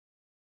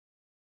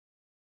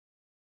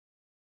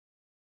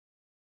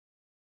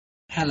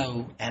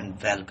Hello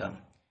and welcome.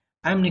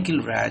 I'm Nikhil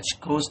Raj,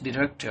 course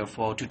director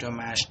for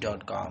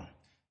tutormash.com.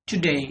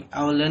 Today,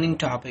 our learning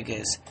topic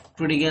is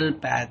critical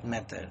path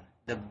method,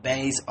 the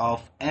base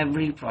of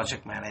every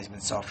project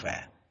management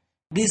software.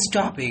 This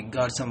topic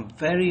got some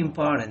very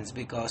importance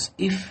because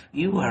if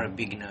you are a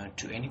beginner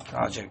to any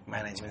project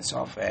management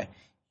software,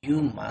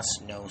 you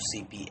must know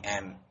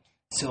CPM.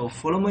 So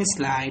follow my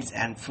slides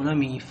and follow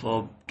me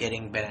for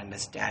getting better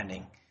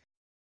understanding.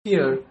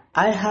 Here,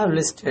 I have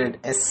listed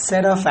a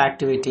set of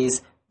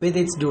activities with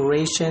its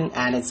duration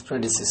and its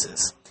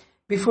predecessors.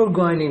 Before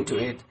going into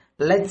it,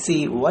 let's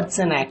see what's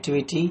an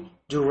activity,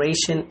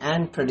 duration,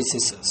 and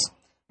predecessors.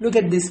 Look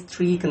at this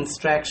tree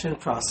construction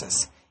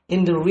process.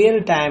 In the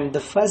real time, the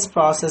first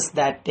process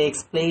that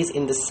takes place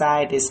in the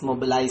site is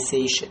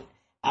mobilization.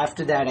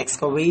 After that,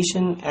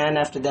 excavation, and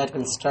after that,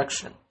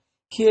 construction.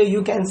 Here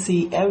you can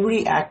see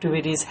every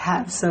activities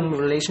have some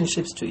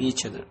relationships to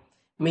each other.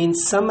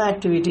 Means some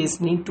activities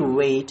need to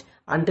wait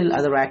until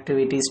other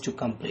activities to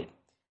complete.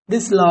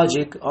 This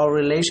logic or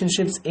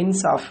relationships in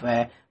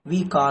software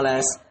we call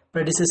as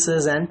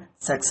predecessors and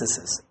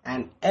successors,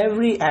 and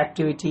every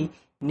activity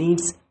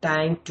needs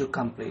time to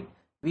complete.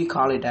 We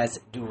call it as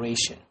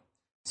duration.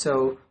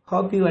 So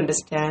hope you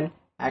understand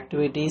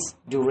activities,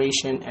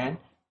 duration and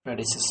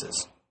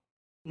predecessors.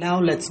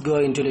 Now let's go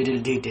into little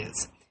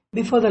details.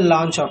 Before the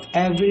launch of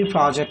every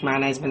project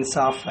management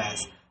software,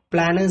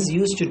 planners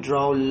used to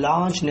draw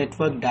large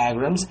network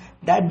diagrams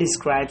that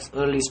describes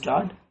early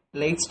start,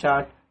 late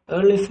start,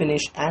 early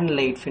finish and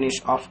late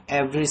finish of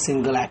every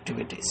single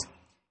activities.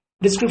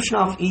 Description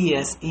of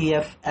ES,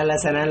 EF,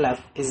 LS and LF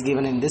is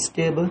given in this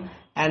table,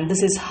 and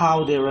this is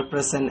how they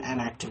represent an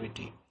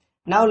activity.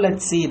 Now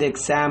let's see the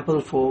example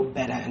for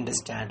better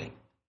understanding.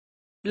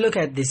 Look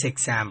at this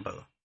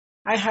example.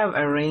 I have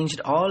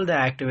arranged all the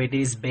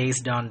activities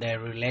based on their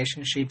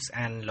relationships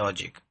and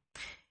logic.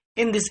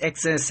 In this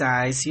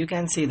exercise, you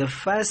can see the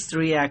first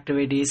three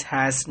activities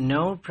has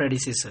no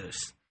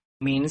predecessors,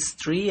 means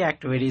three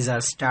activities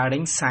are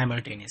starting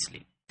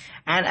simultaneously.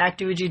 And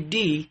activity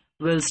D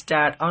will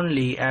start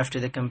only after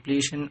the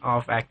completion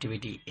of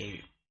activity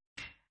A.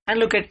 And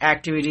look at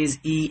activities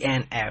E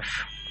and F.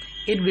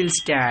 It will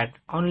start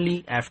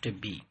only after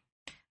B.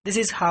 This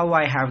is how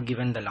I have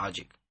given the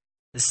logic.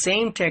 The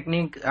same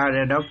techniques are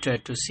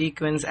adopted to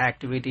sequence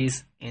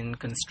activities in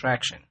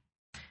construction.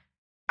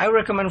 I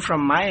recommend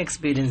from my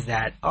experience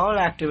that all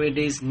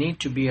activities need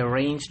to be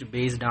arranged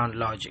based on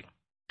logic.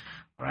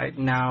 Alright,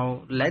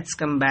 now let's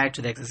come back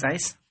to the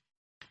exercise.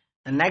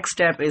 The next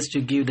step is to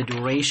give the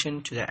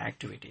duration to the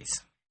activities.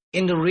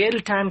 In the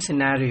real-time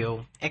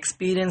scenario,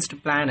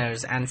 experienced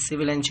planners and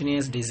civil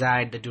engineers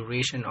decide the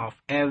duration of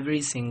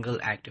every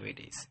single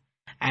activities.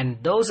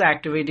 And those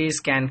activities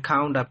can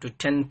count up to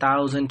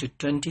 10,000 to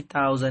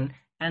 20,000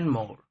 and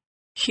more.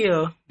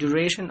 Here,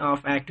 duration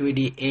of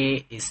activity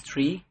A is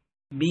 3,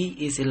 B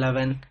is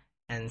 11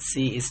 and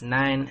C is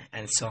 9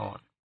 and so on.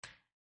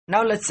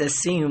 Now let's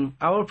assume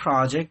our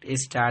project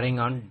is starting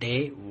on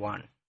day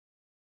 1.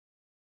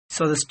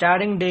 So the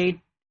starting date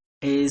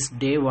is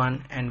day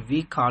 1 and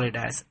we call it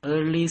as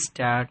early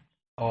start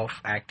of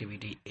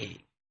activity A.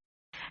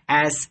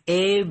 As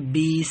A,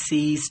 B,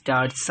 C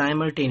start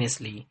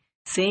simultaneously,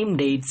 same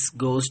dates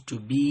goes to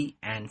B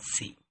and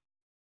C.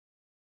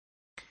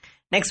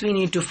 Next we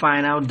need to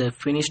find out the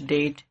finish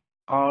date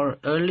or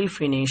early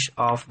finish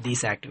of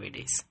these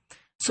activities.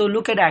 So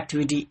look at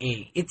activity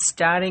A. It's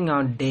starting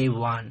on day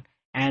 1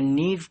 and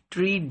needs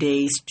 3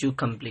 days to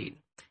complete.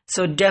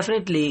 So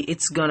definitely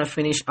it's gonna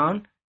finish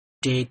on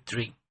day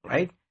 3,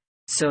 right?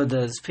 So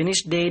the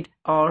finish date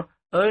or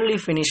early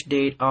finish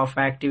date of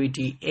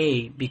activity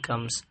A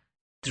becomes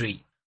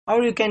 3.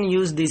 Or you can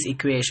use this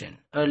equation,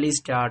 early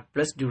start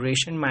plus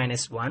duration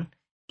minus 1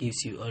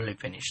 gives you early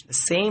finish. The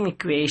same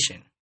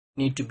equation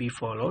need to be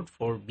followed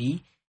for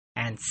B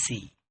and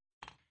C.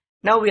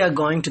 Now we are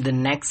going to the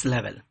next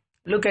level.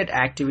 Look at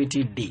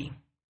activity D.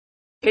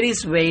 It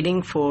is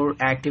waiting for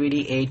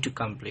activity A to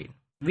complete.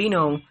 We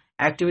know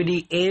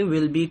activity A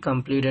will be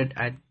completed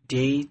at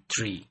day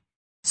 3.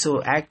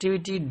 So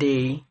activity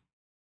D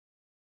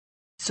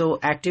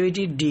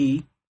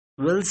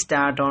will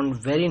start on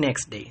very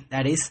next day,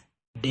 that is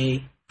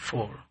day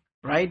 4,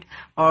 right?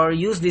 Or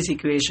use this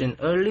equation,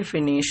 early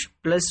finish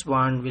plus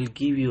 1 will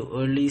give you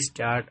early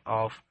start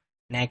of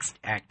next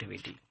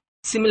activity.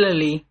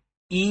 Similarly,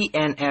 E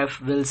and F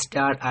will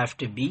start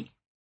after B,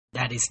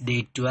 that is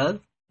day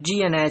 12.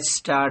 G and H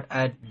start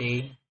at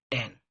day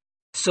 10.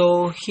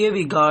 So here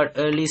we got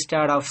early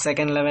start of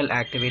second level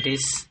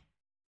activities.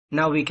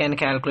 Now we can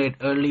calculate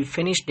early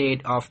finish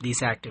date of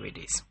these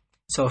activities.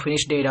 So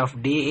finish date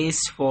of D is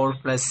 4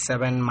 plus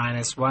 7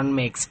 minus 1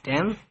 makes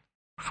 10.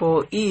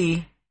 For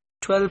E,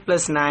 12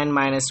 plus 9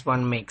 minus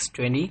 1 makes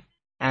 20.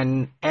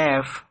 And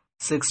F,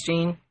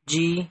 16,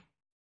 G,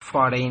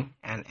 14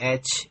 and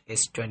H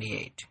is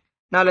 28.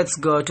 Now let's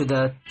go to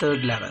the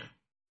third level.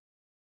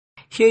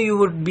 Here you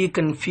would be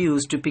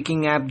confused to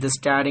picking up the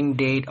starting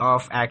date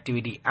of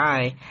activity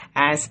I,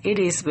 as it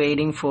is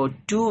waiting for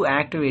 2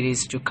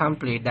 activities to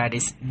complete, that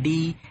is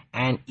D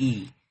and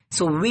E.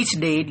 So which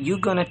date you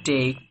gonna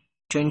take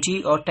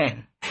 20 or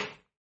 10?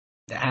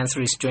 The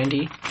answer is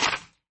 20,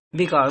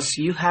 because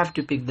you have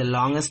to pick the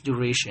longest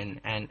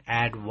duration and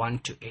add 1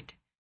 to it,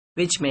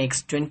 which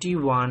makes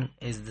 21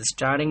 is the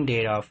starting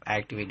date of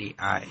activity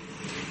I.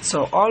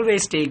 So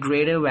always take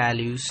greater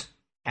values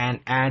and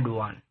add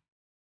 1.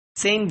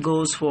 Same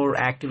goes for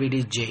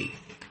activity J.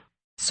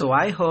 So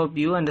I hope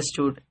you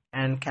understood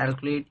and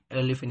calculate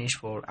early finish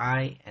for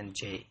I and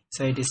J.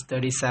 So it is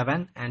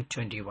 37 and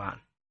 21.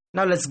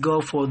 Now let's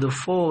go for the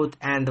fourth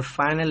and the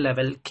final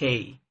level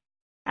K.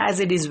 As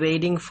it is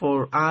waiting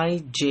for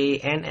I, J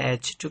and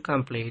H to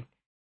complete,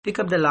 pick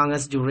up the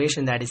longest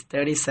duration, that is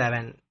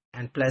 37,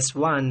 and plus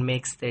 1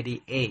 makes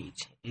 38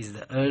 is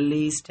the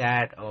early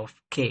start of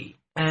K.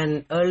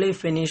 And early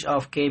finish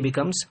of K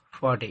becomes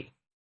 40.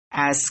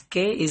 As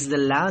K is the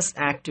last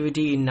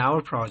activity in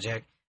our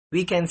project,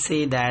 we can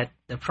say that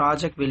the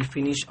project will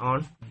finish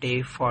on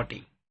day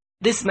 40.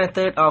 This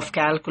method of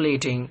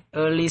calculating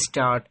early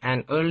start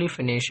and early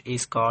finish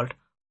is called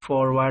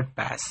forward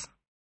pass.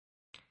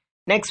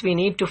 Next, we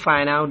need to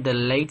find out the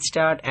late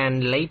start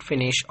and late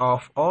finish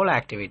of all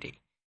activity.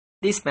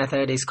 This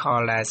method is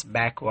called as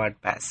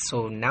backward pass.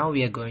 So now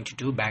we are going to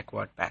do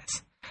backward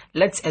pass.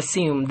 Let's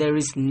assume there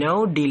is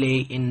no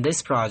delay in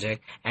this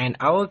project and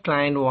our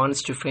client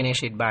wants to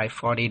finish it by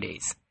 40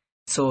 days.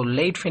 So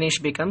late finish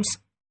becomes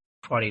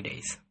 40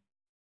 days.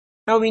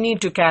 Now we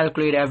need to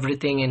calculate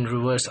everything in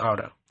reverse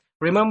order.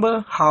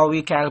 Remember how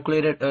we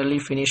calculated early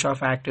finish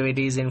of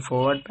activities in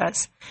forward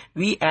pass?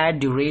 We add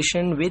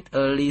duration with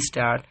early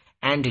start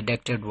and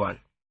deducted 1.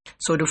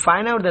 So to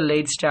find out the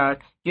late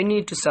start, you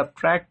need to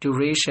subtract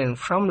duration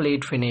from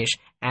late finish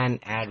and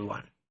add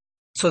 1.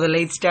 So the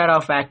late start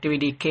of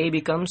activity K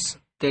becomes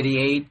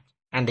 38,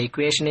 and the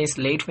equation is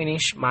late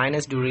finish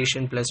minus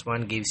duration plus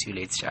 1 gives you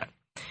late start.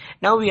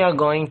 Now we are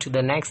going to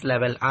the next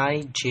level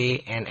I,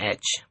 J and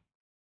H.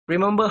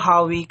 Remember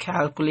how we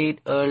calculate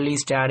early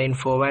start in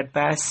forward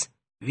pass?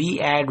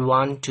 We add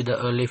 1 to the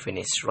early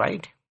finish,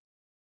 right?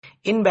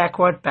 In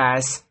backward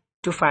pass,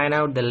 to find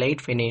out the late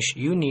finish,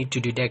 you need to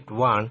deduct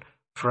 1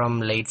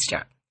 from late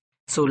start.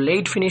 So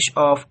late finish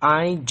of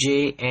I,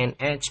 J and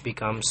H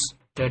becomes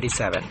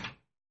 37.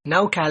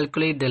 Now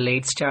calculate the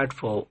late start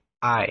for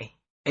I.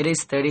 It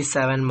is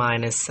 37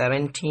 minus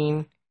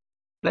 17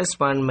 plus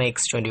 1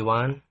 makes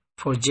 21.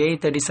 For J,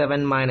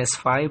 37 minus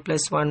 5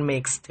 plus 1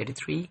 makes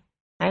 33.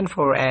 And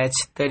for H,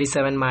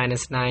 37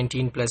 minus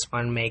 19 plus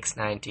 1 makes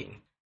 19.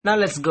 Now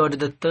let's go to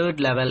the third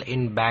level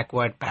in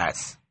backward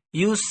pass.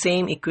 Use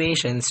same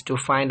equations to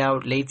find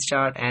out late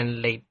start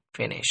and late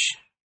finish.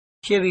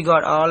 Here we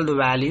got all the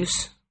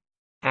values,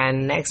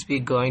 and next we're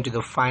going to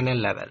the final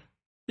level.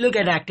 Look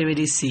at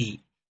activity C.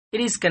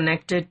 It is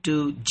connected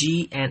to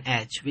G and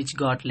H, which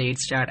got late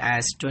start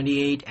as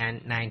 28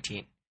 and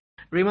 19.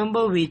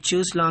 Remember, we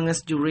choose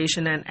longest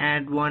duration and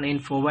add 1 in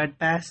forward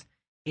pass.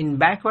 In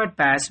backward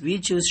pass, we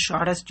choose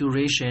shortest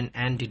duration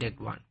and deduct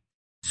 1.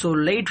 So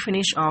late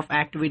finish of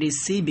activity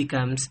C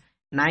becomes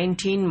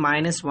 19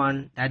 minus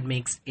 1, that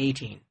makes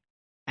 18.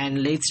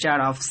 And late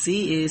start of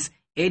C is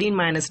 18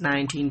 minus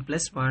 19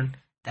 plus 1,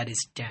 that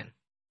is 10.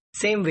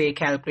 Same way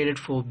calculated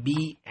for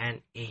B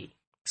and A.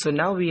 So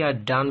now we are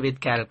done with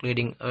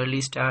calculating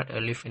early start,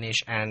 early finish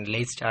and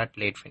late start,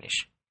 late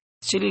finish.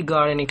 Still you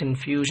got any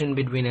confusion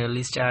between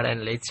early start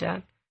and late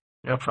start?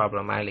 No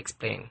problem, I'll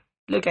explain.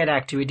 Look at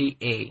activity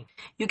A.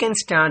 You can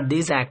start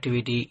this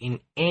activity in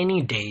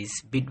any days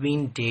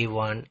between day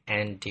 1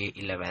 and day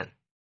 11.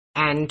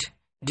 And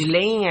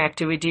delaying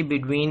activity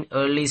between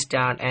early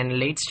start and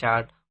late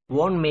start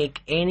won't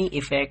make any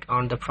effect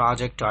on the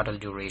project total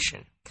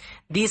duration.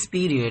 This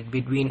period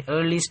between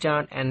early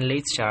start and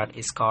late start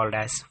is called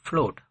as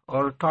float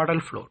or total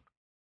float.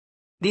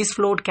 This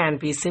float can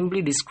be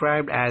simply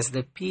described as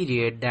the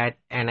period that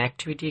an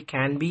activity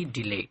can be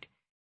delayed.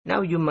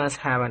 Now you must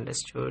have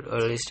understood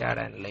early start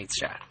and late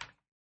start.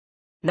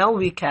 Now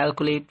we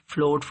calculate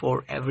float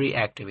for every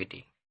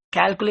activity.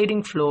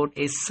 Calculating float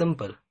is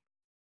simple.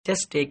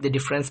 Just take the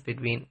difference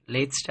between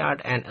late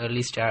start and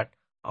early start,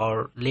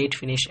 or late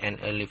finish and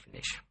early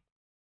finish.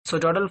 So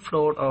total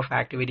float of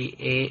activity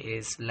A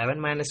is 11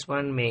 minus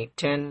 1 make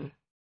 10,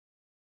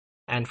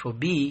 and for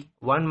B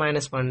 1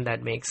 minus 1,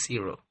 that makes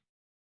 0.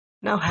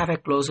 Now have a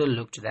closer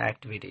look to the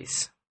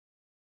activities.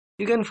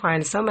 You can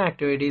find some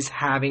activities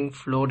having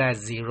float as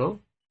 0.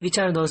 Which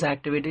are those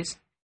activities?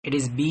 It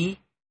is B,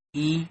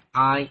 E,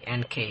 I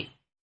and K.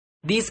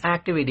 These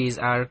activities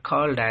are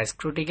called as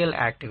critical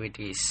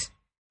activities,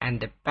 and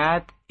the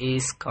path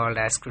is called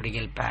as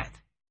critical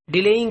path.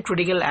 Delaying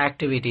critical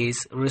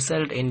activities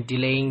result in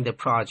delaying the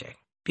project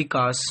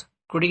because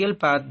critical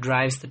path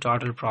drives the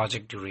total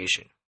project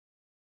duration.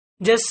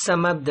 Just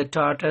sum up the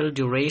total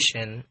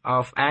duration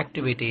of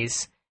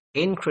activities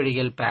in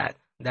critical path,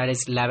 that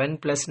is 11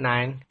 plus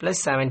 9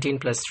 plus 17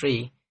 plus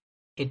 3,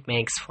 it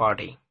makes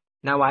 40.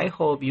 Now I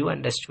hope you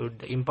understood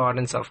the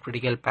importance of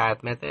critical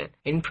path method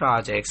in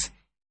projects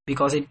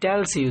because it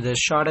tells you the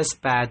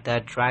shortest path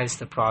that drives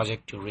the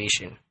project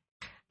duration.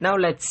 Now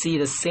let's see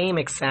the same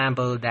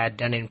example that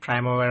done in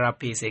Primavera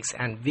P6,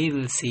 and we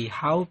will see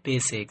how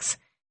P6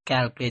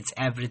 calculates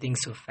everything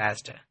so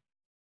faster.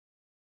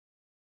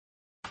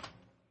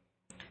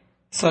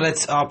 So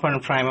let's open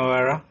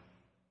Primavera.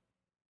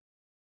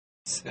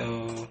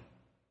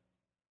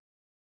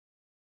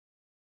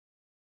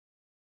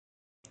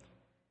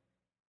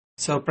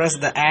 So press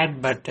the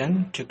add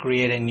button to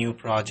create a new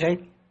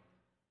project.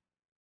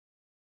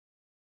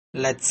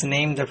 Let's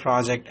name the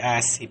project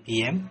as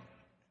CPM,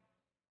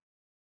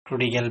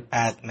 Critical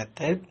Path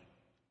Method,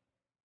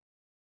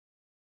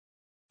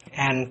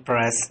 and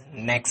press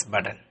next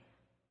button.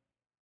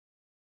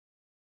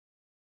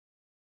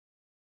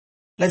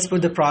 Let's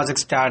put the project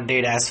start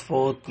date as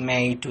 4th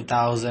May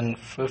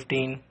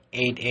 2015,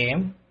 8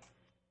 AM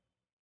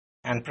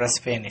and press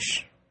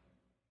finish.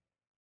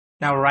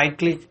 Now right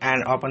click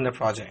and open the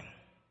project.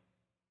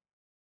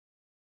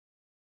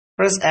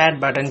 Press add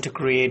button to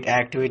create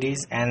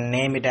activities and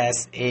name it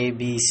as A,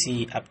 B,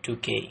 C up to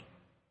K.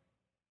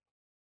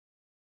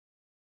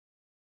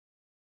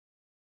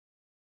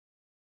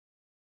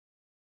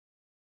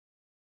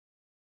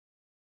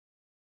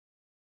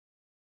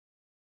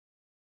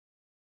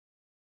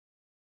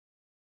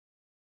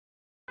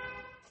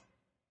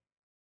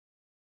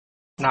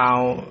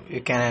 Now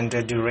you can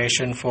enter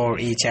duration for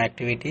each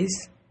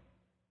activities.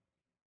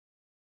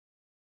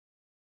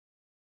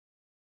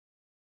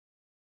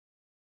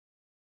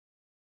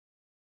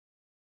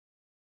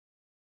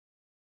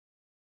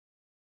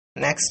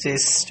 Next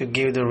is to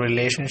give the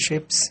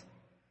relationships.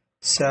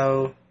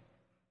 So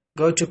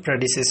go to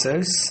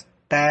predecessors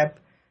tab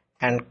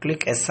and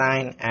click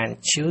assign and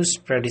choose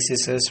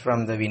predecessors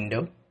from the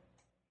window.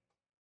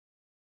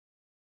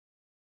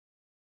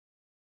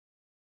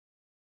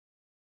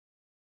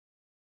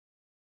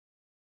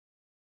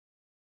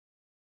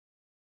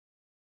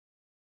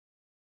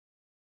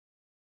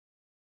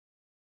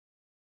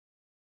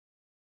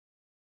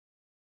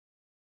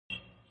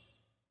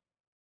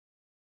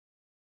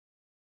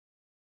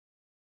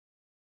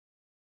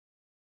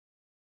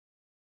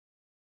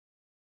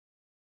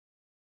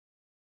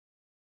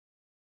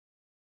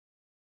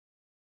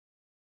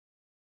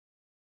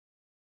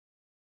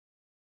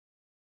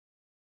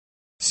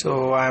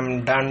 So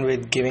I'm done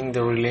with giving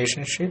the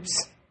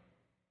relationships.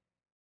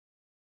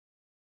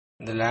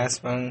 The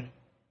last one.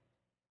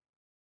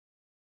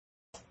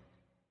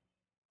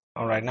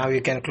 Alright, now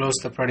you can close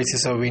the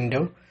predecessor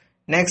window.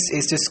 Next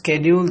is to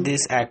schedule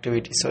this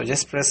activity. So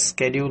just press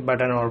schedule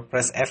button or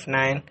press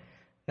F9.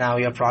 Now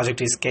your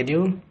project is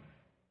scheduled.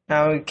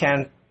 Now you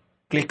can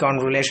click on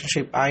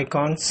relationship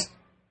icons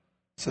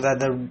so that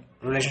the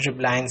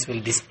relationship lines will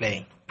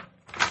display.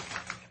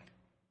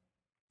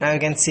 Now you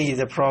can see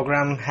the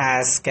program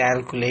has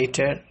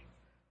calculated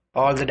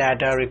all the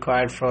data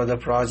required for the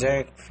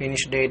project: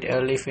 finish date,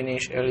 early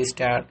finish, early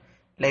start,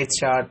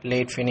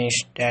 late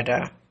finish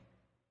data,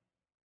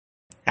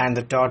 and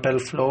the total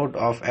float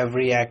of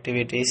every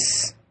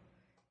activities.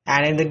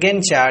 And in the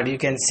Gantt chart you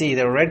can see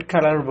the red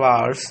color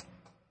bars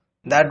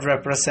that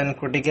represent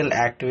critical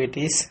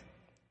activities,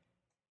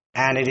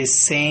 and it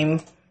is same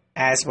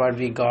as what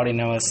we got in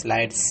our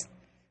slides,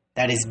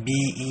 that is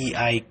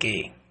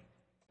BEIK.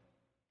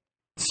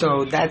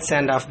 So that's the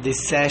end of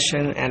this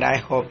session, and I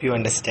hope you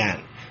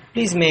understand.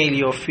 Please mail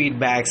your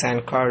feedbacks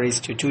and queries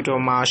to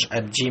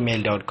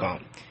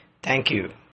tutormarsh@gmail.com. Thank you.